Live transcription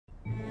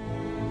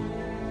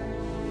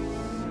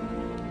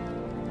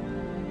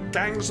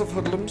Gangs of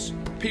hoodlums,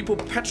 people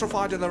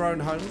petrified in their own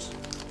homes.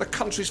 The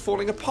country's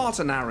falling apart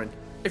in Arran.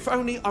 If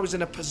only I was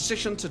in a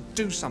position to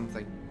do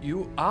something.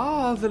 You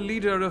are the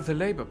leader of the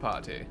Labour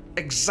Party.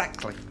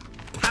 Exactly.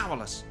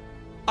 Powerless.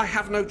 I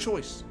have no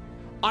choice.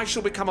 I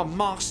shall become a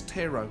masked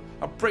hero,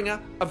 a bringer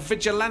of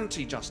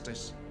vigilante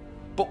justice.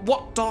 But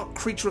what dark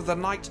creature of the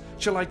night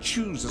shall I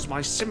choose as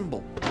my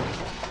symbol?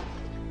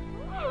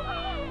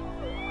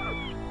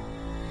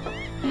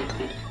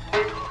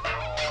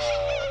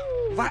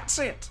 That's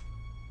it.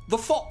 The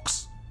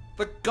fox.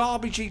 The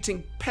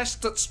garbage-eating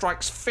pest that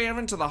strikes fear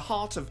into the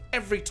heart of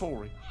every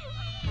Tory.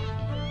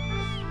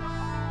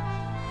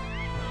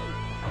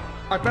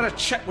 I'd better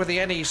check with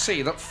the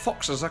NEC that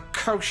foxes are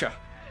kosher.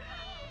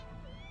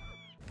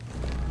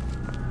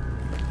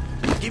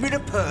 Give me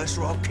the purse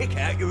or I'll kick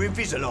out your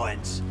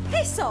Invisaligns.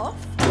 Piss off!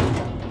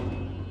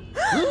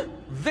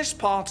 This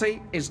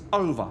party is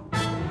over.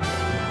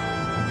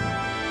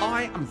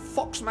 I am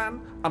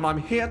Foxman, and I'm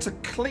here to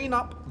clean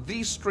up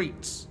these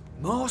streets.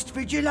 Masked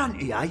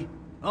vigilante, eh?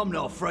 I'm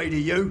not afraid of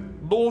you.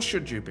 Nor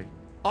should you be.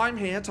 I'm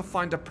here to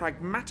find a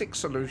pragmatic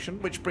solution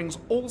which brings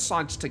all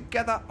sides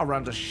together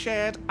around a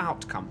shared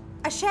outcome.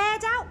 A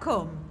shared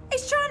outcome?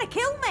 He's trying to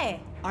kill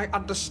me! I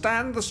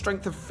understand the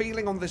strength of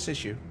feeling on this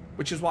issue,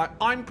 which is why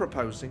I'm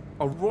proposing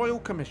a royal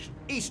commission.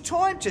 It's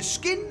time to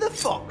skin the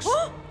fox.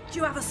 What? Do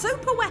you have a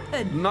super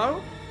weapon?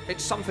 No,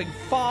 it's something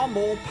far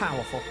more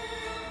powerful.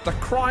 The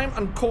Crime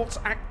and Courts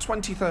Act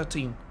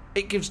 2013.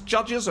 It gives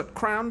judges at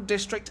Crown,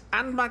 District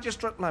and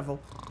Magistrate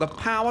level the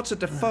power to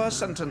defer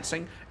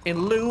sentencing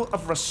in lieu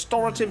of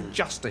restorative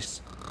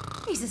justice.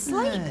 He's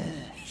asleep.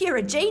 You're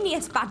a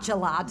genius, Badger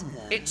lad.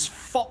 It's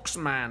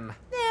Foxman.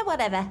 Yeah,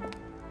 whatever.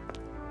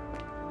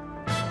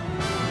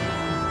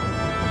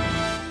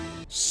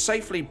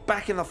 Safely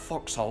back in the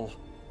foxhole.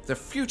 The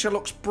future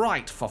looks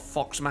bright for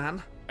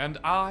Foxman. And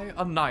I,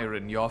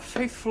 Anirin, your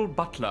faithful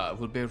butler,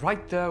 will be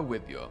right there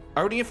with you.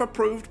 Only if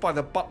approved by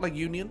the Butler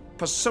Union,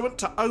 pursuant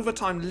to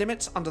overtime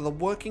limits under the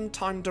Working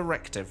Time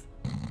Directive.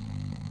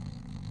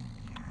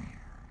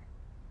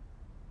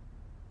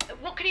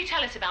 What can you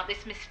tell us about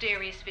this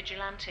mysterious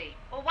vigilante?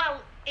 Oh,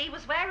 well, he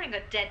was wearing a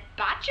dead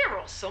badger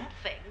or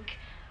something.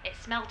 It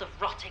smelled of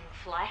rotting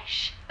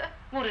flesh.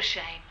 What a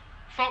shame.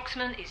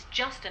 Foxman is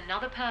just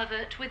another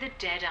pervert with a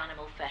dead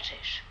animal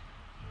fetish.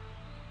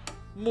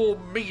 More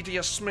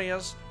media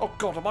smears. Oh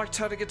God, am I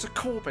turning into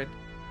Corbyn?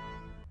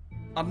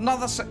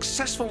 Another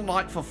successful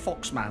night for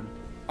Foxman.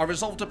 I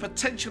resolved a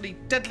potentially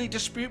deadly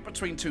dispute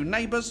between two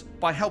neighbours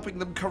by helping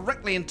them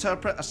correctly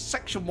interpret a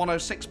Section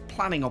 106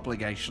 planning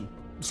obligation.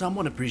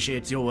 Someone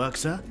appreciates your work,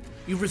 sir.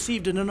 You've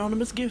received an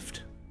anonymous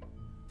gift.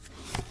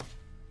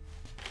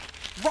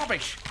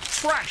 Rubbish!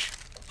 Trash!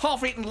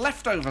 Half-eaten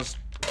leftovers!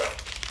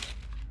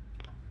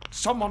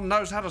 Someone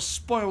knows how to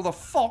spoil the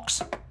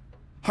fox.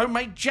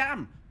 Homemade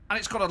jam, and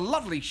it's got a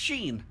lovely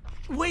sheen.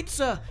 Wait,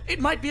 sir. It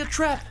might be a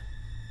trap.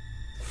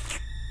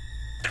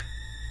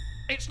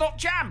 It's not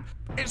jam.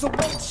 It's the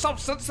one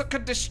substance that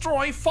can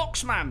destroy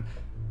Foxman.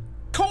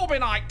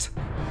 Corbynite.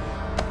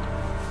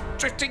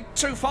 Drifting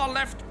too far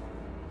left.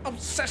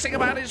 Obsessing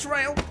about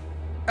Israel.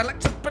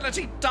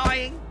 Electability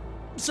dying.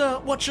 Sir,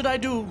 what should I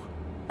do?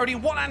 Only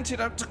one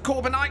antidote to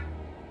Corbynite.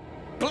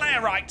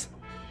 Blairite.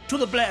 To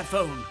the Blair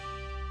phone.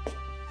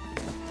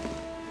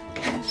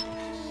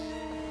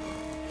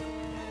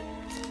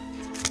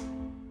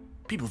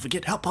 People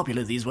forget how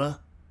popular these were.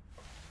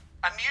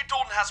 A new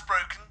dawn has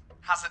broken,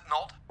 has it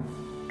not?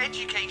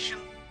 Education,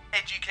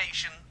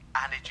 education,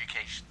 and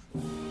education.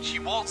 She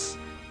was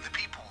the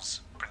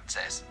people's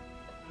princess.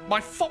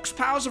 My fox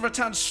powers have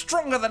returned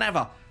stronger than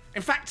ever.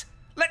 In fact,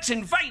 let's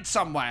invade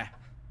somewhere.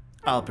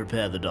 I'll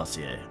prepare the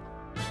dossier.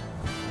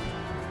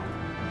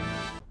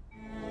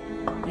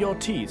 Your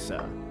tea,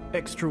 sir.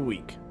 Extra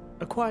weak.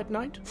 A quiet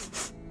night?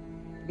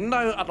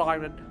 No,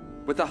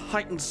 Anirin. With the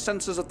heightened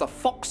senses of the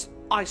fox,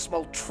 I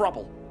smell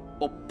trouble.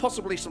 Or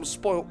possibly some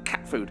spoiled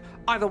cat food.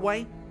 Either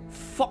way,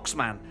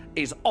 Foxman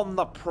is on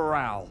the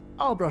prowl.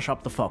 I'll brush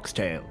up the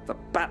foxtail. The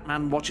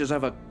Batman watches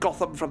over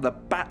Gotham from the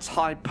Bat's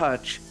high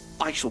perch.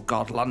 I shall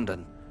guard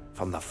London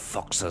from the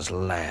Fox's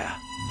lair.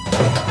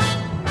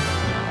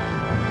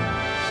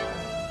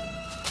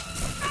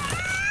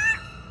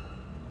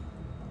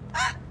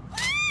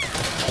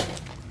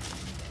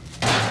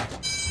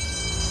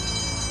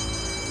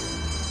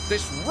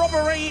 This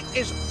robbery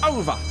is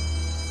over.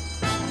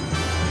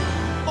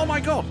 Oh my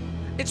God,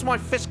 it's my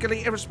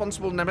fiscally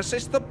irresponsible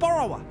nemesis, the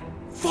borrower.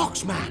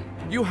 Foxman!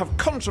 You have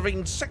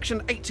contravened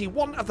Section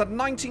 81 of the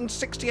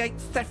 1968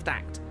 Theft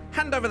Act.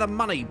 Hand over the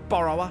money,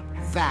 borrower.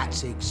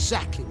 That's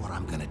exactly what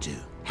I'm gonna do.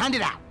 Hand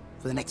it out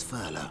for the next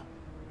furlough.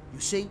 You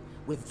see,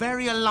 we're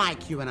very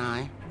alike, you and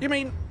I. You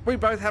mean we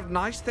both have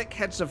nice thick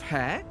heads of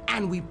hair?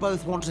 And we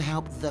both want to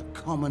help the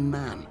common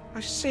man.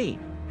 I see.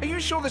 Are you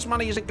sure this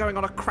money isn't going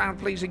on a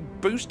crowd-pleasing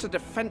boost to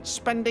defence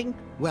spending?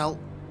 Well,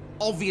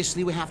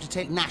 obviously we have to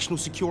take national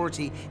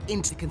security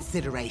into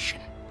consideration.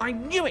 I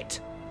knew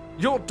it!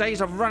 Your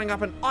days of running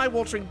up an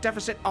eye-watering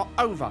deficit are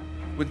over.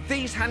 With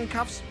these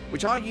handcuffs,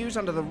 which I use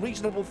under the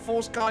reasonable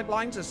force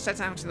guidelines as set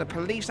out in the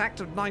Police Act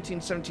of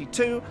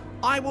 1972,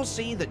 I will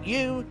see that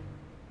you...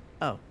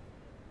 Oh.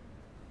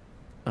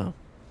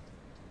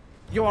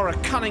 You are a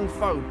cunning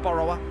foe,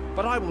 borrower,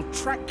 but I will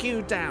track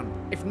you down.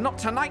 If not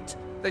tonight,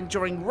 then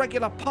during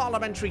regular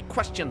parliamentary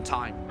question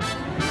time.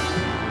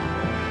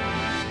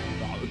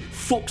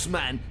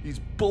 Foxman is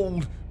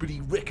bold, but he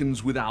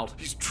reckons without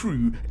his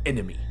true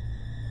enemy,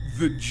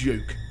 the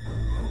joke.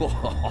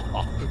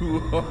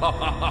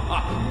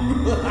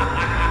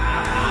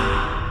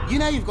 You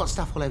know you've got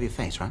stuff all over your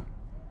face, right?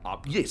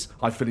 Yes,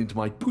 I fell into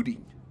my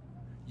pudding.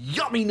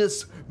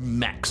 Yumminess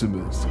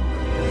Maximus.